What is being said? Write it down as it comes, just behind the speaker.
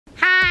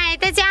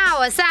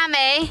我是阿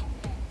梅。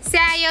现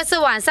在又是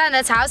晚上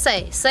的潮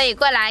水，所以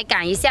过来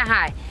赶一下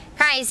海，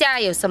看一下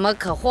有什么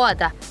可获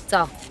的。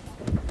走，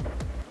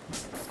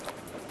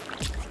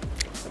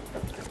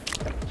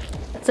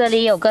这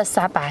里有个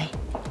沙白，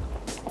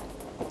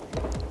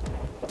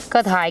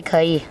个头还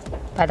可以，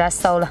把它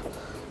收了。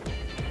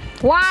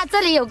哇，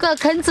这里有个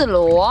坑子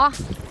螺，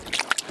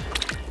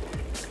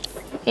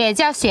也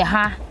叫雪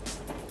蛤，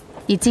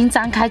已经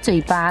张开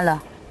嘴巴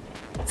了。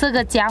这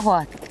个家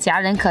伙夹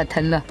人可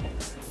疼了。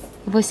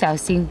 一不小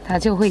心，它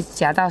就会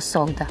夹到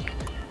手的。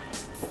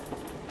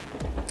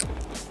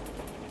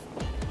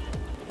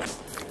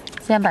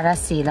现在把它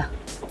洗了。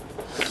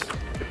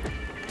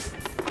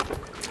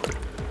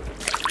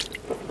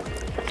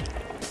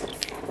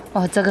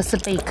哦，这个是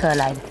贝壳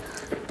来的。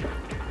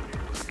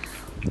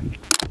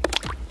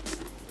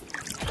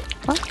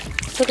哦，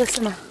这个是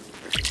吗？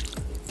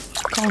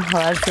空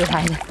盒子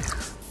来的。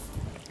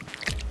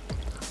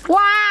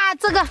哇，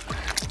这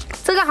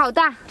个好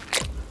大！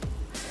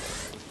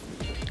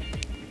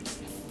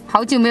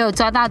 好久没有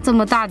抓到这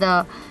么大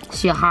的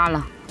雪蛤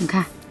了，你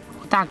看，好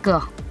大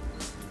个，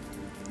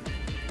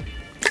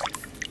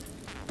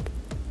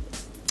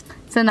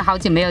真的好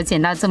久没有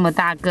捡到这么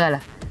大个了。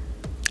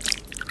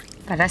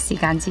把它洗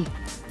干净，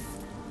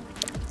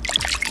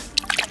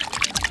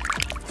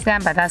现在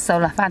把它收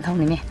了，放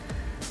桶里面。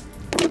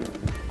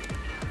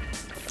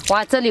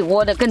哇，这里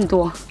窝的更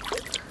多，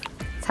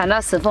藏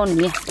到石缝里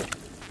面，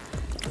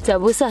脚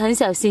不是很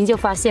小心就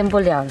发现不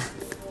了了。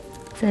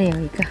这里有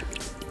一个。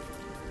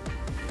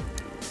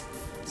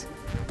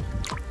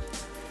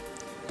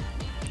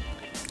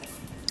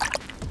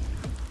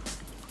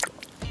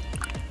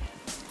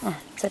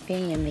 这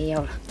边也没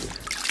有了，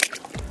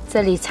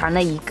这里藏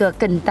了一个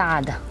更大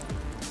的。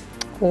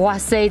哇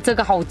塞，这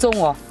个好重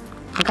哦！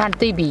你看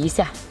对比一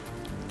下，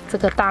这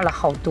个大了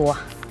好多，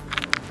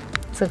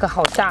这个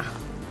好大，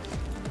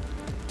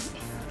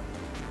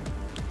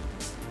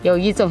有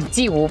一种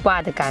巨无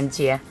霸的感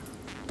觉。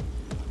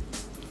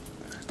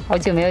好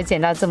久没有捡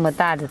到这么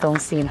大的东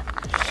西了。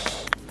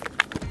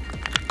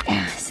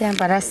现在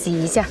把它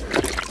洗一下，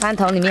放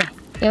桶里面，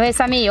因为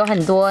上面有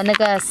很多那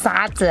个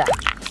沙子。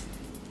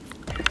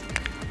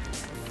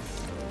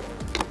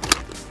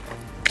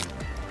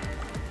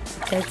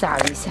 再找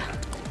一下，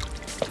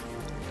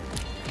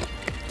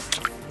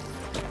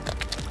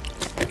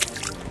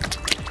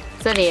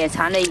这里也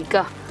藏了一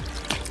个，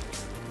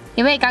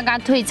因为刚刚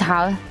退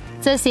潮，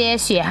这些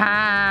雪蛤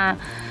啊，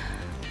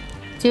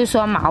就是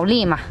说毛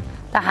利嘛，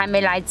它还没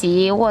来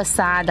及握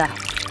沙的。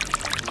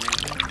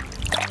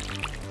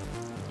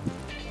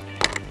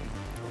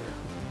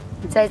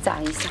你再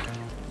找一下，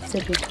这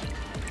边，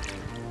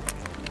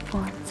哇，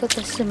这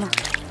个是吗？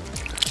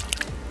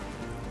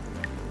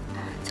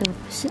这个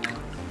不是。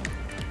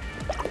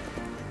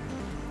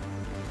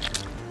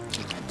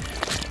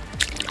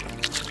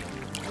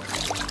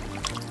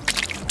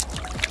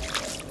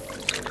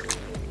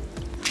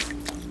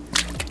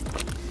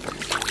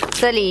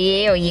 这里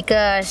也有一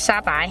个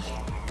沙白，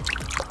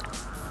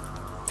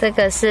这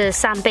个是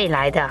上辈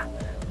来的，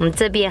我们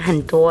这边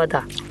很多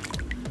的，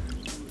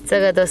这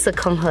个都是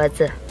空盒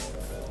子，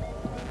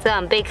这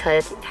样贝壳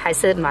还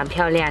是蛮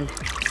漂亮的，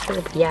这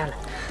个不要了。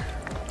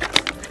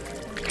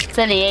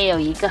这里也有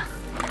一个，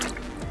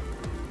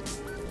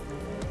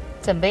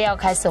准备要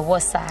开始握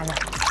沙了，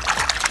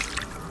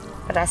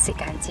把它洗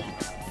干净。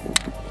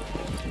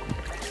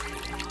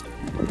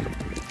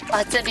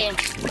啊，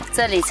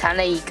这里藏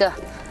了一个。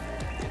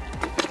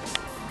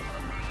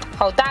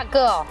 好大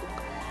个哦！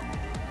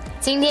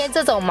今天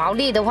这种毛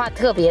利的话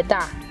特别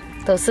大，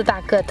都是大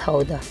个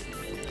头的，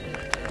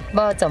不知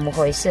道怎么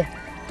回事。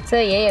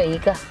这也有一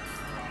个，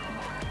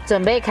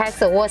准备开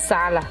始握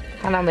沙了，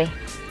看到没？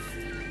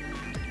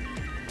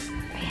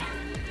哎呀，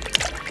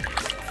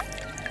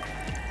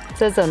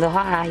这种的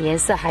话颜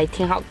色还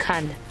挺好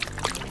看的。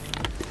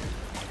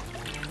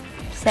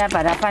现在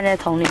把它放在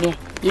桶里面，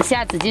一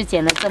下子就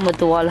捡了这么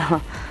多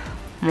了。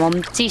我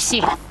们继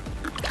续。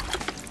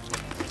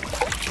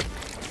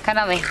 看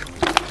到没？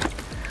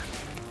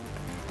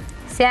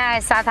现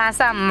在沙滩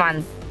上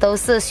满都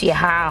是雪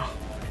蛤哦，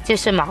就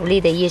是毛利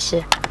的意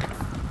思。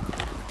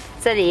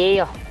这里也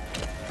有，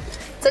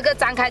这个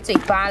张开嘴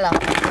巴了，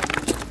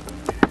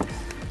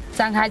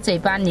张开嘴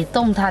巴，你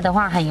动它的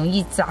话很容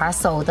易砸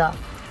手的，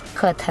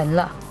可疼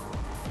了。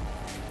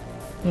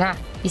你看，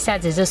一下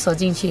子就收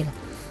进去了，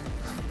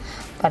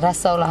把它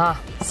收了哈，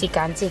洗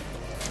干净，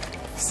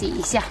洗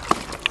一下，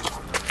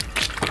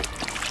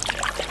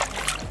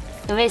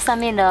因为上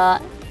面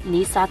的。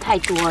 泥沙太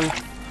多了，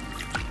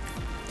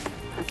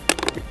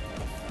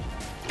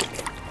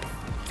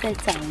再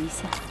找一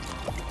下。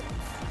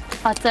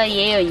哦，这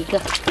也有一个。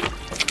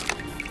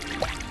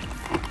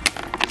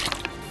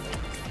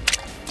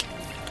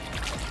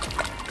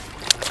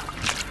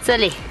这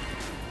里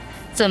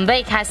准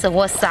备开始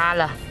握沙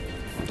了。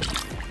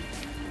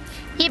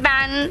一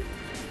般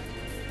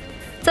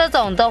这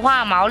种的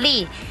话，毛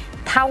利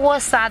它握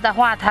沙的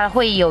话，它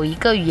会有一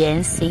个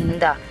圆形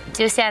的，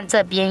就像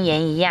这边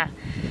缘一样。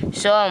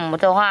所以我们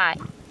的话，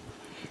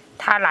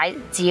它来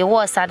接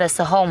握沙的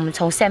时候，我们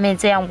从下面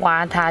这样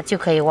挖它就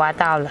可以挖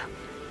到了。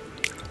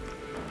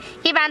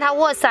一般它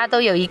握沙都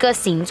有一个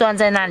形状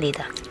在那里的，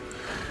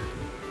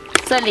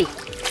这里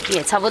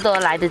也差不多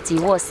来得及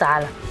握沙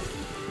了。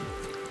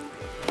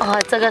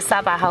哦，这个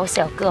沙把好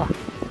小个，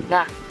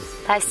那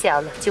太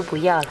小了就不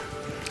要了。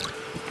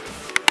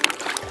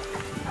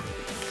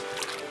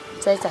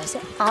再找一下，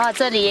哦，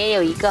这里也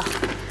有一个，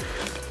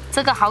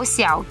这个好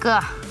小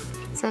个，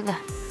这个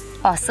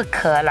哦是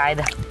壳来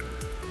的。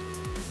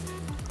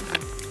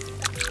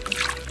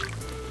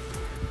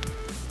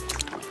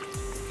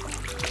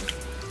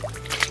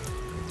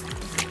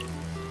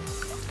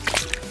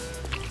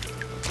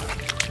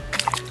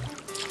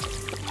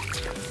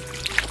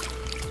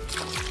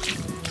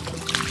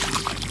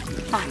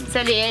啊，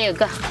这里也有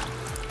个。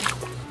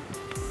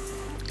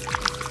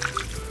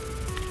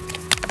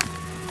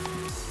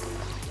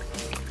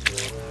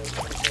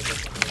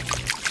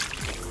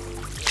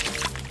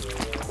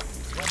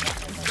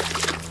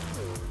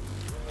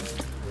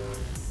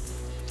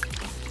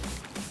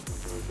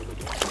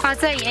啊，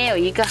这也有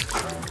一个。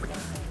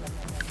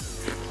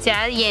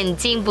假如眼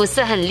睛不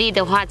是很利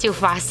的话，就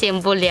发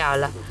现不了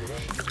了，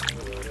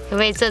因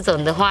为这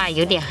种的话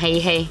有点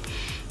黑黑。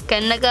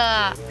跟那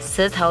个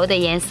石头的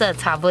颜色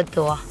差不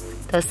多，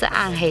都是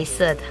暗黑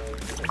色的。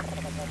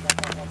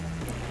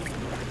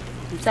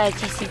你再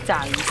继续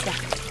找一下。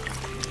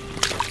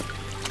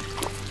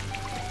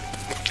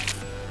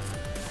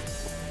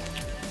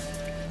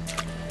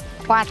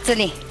哇，这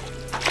里，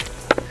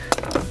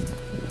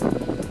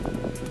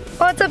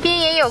哦，这边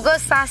也有个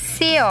沙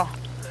蟹哦，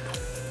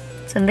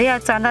准备要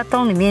钻到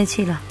洞里面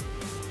去了，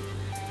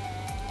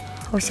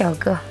好小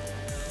个，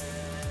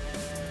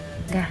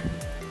你看。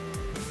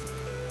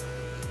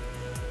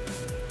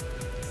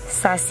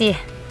沙蟹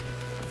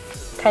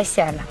太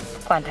小了，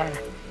不管它了，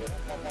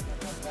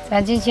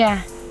钻进去啊！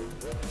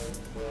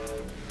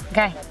你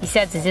看，一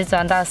下子就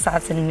钻到沙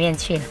子里面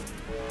去了。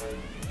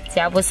只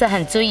要不是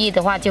很注意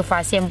的话，就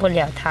发现不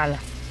了它了。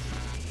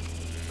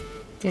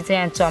就这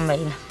样钻没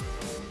了，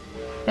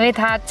因为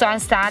它钻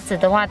沙子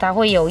的话，它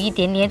会有一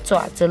点点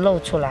爪子露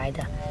出来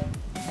的，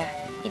看，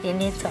一点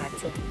点爪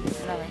子，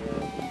看到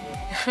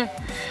没？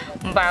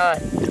我们把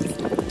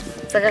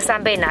这个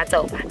扇贝拿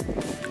走吧。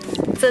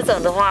这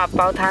种的话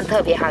煲汤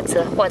特别好吃，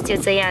或就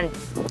这样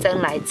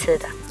蒸来吃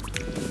的。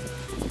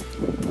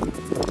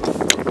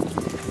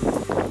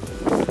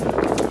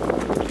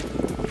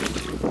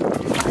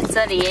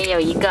这里也有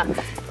一个，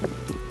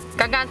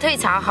刚刚退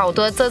潮好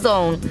多这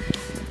种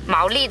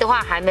毛利的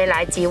话还没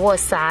来及握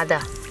沙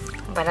的，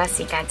把它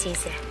洗干净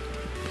先。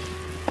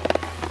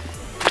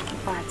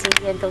哇，今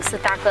天都是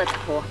大个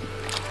头。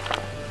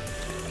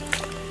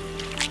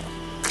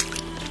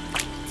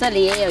这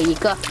里也有一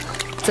个，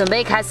准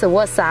备开始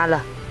握沙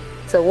了。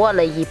只握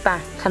了一半，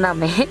看到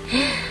没？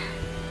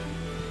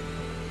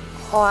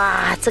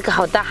哇，这个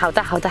好大好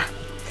大好大！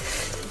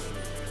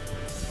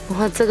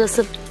哇，这个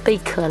是贝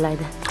壳来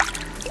的，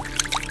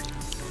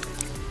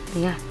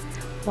你看，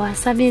哇，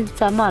上面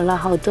长满了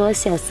好多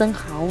小生蚝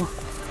哦。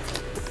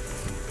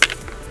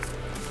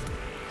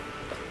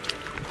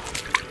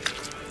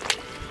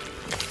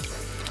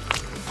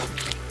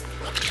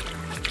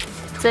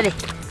这里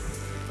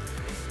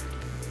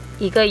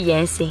一个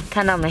圆形，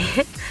看到没？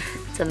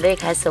准备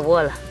开始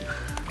握了。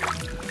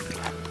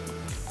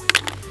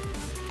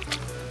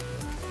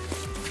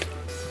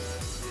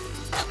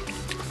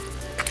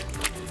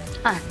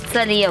啊，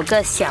这里有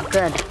个小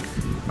个的，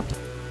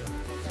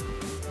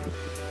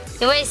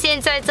因为现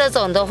在这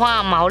种的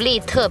话毛粒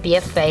特别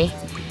肥，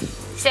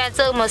像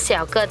这么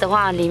小个的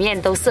话，里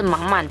面都是满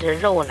满的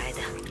肉来的。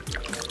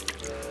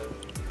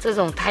这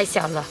种太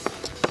小了，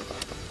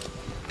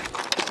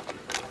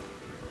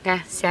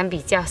看相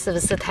比较是不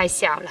是太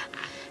小了？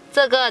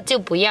这个就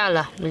不要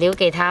了，留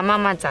给它慢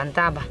慢长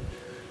大吧。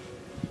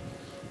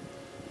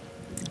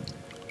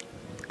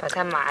把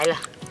它埋了。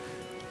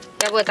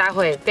要不待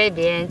会被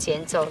别人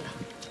捡走了。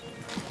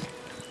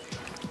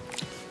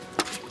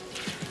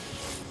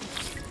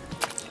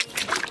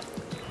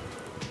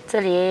这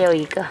里也有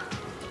一个，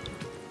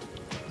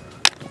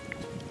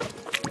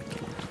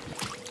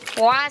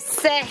哇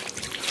塞，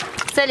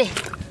这里，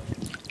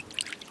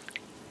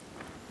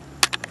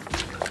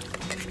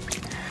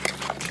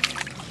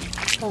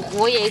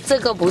我以为这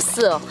个不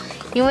是哦，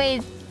因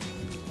为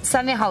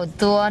上面好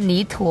多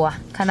泥土啊，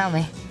看到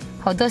没？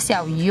好多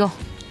小鱼哦。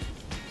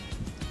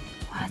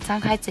哇，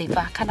张开嘴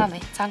巴，看到没？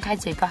张开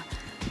嘴巴，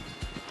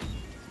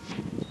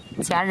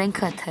夹人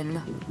可疼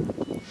了。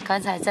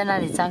刚才在那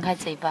里张开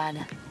嘴巴的，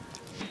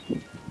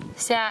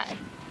现在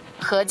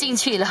合进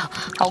去了，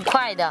好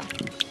快的。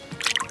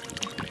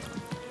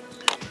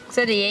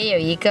这里也有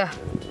一个，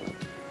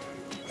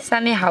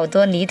上面好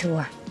多泥土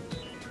啊。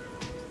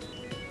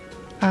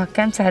啊，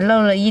刚才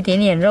漏了一点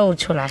点肉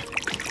出来，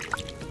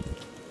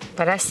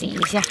把它洗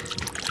一下。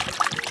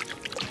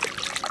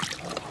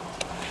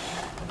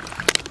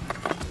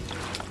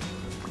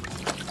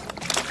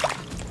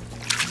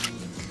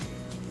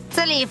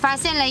这里发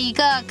现了一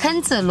个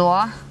坑子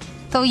螺，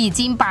都已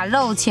经把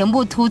肉全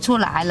部凸出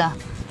来了，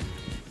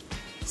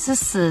是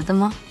死的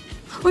吗？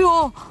哎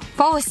呦，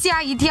把我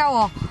吓一跳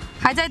哦，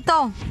还在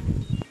动。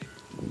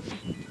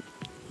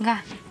你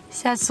看，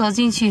现在缩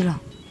进去了。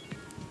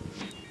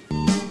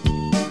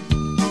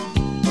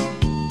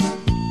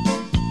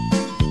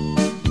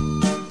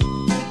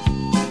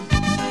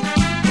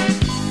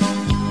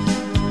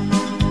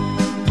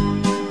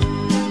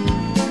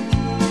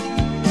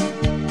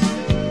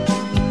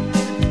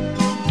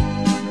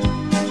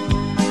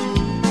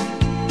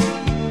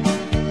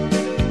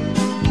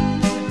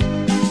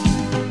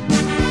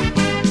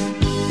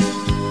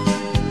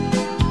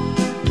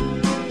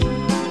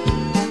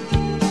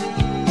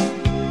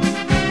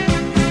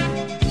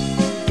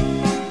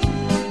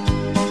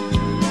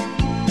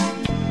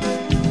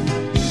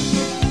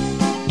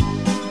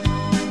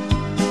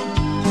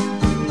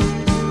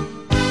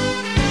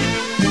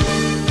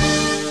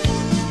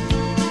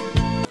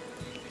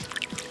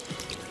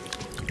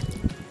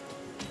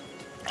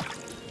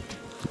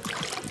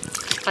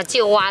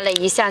就挖了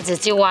一下子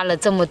就挖了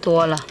这么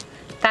多了，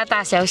大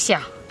大小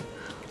小。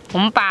我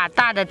们把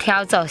大的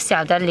挑走，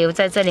小的留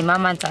在这里慢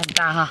慢长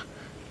大哈，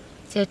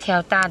就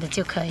挑大的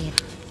就可以了。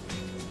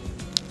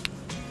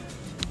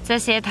这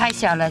些太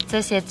小了，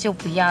这些就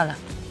不要了。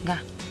你看，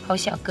好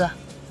小个，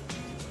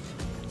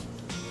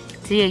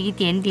只有一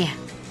点点。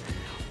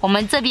我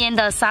们这边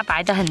的沙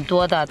白的很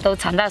多的，都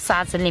藏到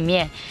沙子里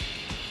面。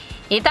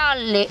一到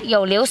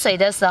有流水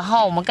的时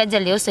候，我们跟着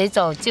流水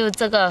走，就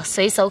这个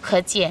随手可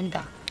捡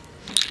的。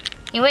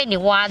因为你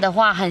挖的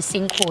话很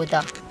辛苦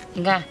的，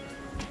你看，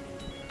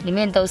里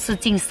面都是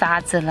进沙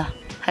子了，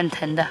很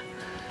疼的。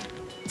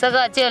这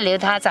个就留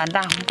它长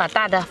大，我们把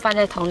大的放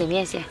在桶里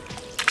面先。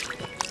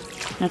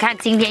你看，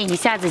今天一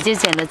下子就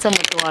捡了这么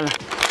多了，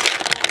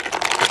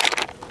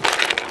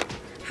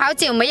好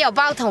久没有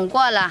爆桶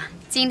过了，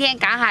今天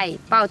赶海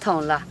爆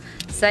桶了，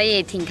所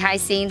以挺开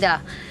心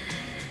的。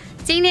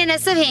今天的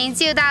视频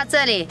就到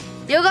这里，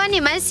如果你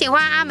们喜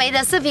欢阿梅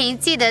的视频，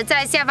记得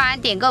在下方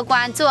点个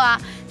关注哦。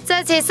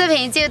这期视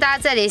频就到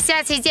这里，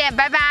下期见，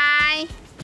拜拜。